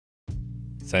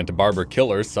Santa Barbara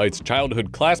killer cites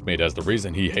childhood classmate as the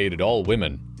reason he hated all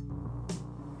women.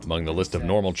 Among the list of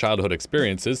normal childhood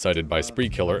experiences cited by spree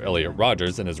killer Elliot Rodger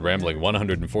in his rambling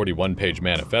 141-page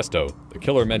manifesto, the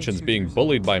killer mentions being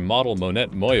bullied by model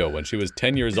Monette Moio when she was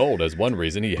 10 years old as one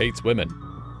reason he hates women.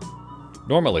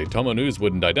 Normally, TOMO News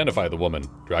wouldn't identify the woman,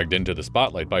 dragged into the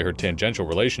spotlight by her tangential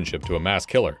relationship to a mass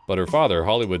killer, but her father,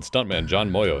 Hollywood stuntman John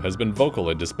Moio, has been vocal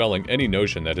in dispelling any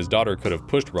notion that his daughter could have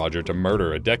pushed Rodger to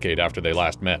murder a decade after they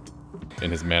last met.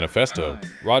 In his manifesto,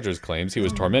 Rodger claims he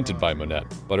was tormented by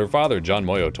Monette, but her father, John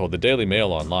Moio, told the Daily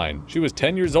Mail online, "She was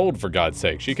 10 years old, for God's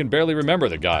sake. She can barely remember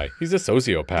the guy. He's a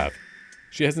sociopath.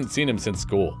 She hasn't seen him since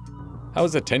school. How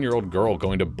is a 10-year-old girl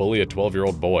going to bully a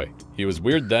 12-year-old boy? He was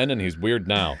weird then and he's weird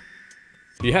now.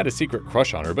 He had a secret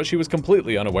crush on her, but she was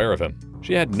completely unaware of him.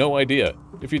 She had no idea.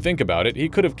 If you think about it, he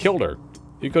could have killed her.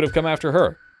 He could have come after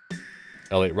her."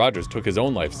 Elliot Rodger took his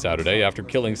own life Saturday after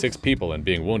killing 6 people and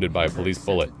being wounded by a police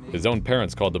bullet. His own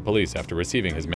parents called the police after receiving his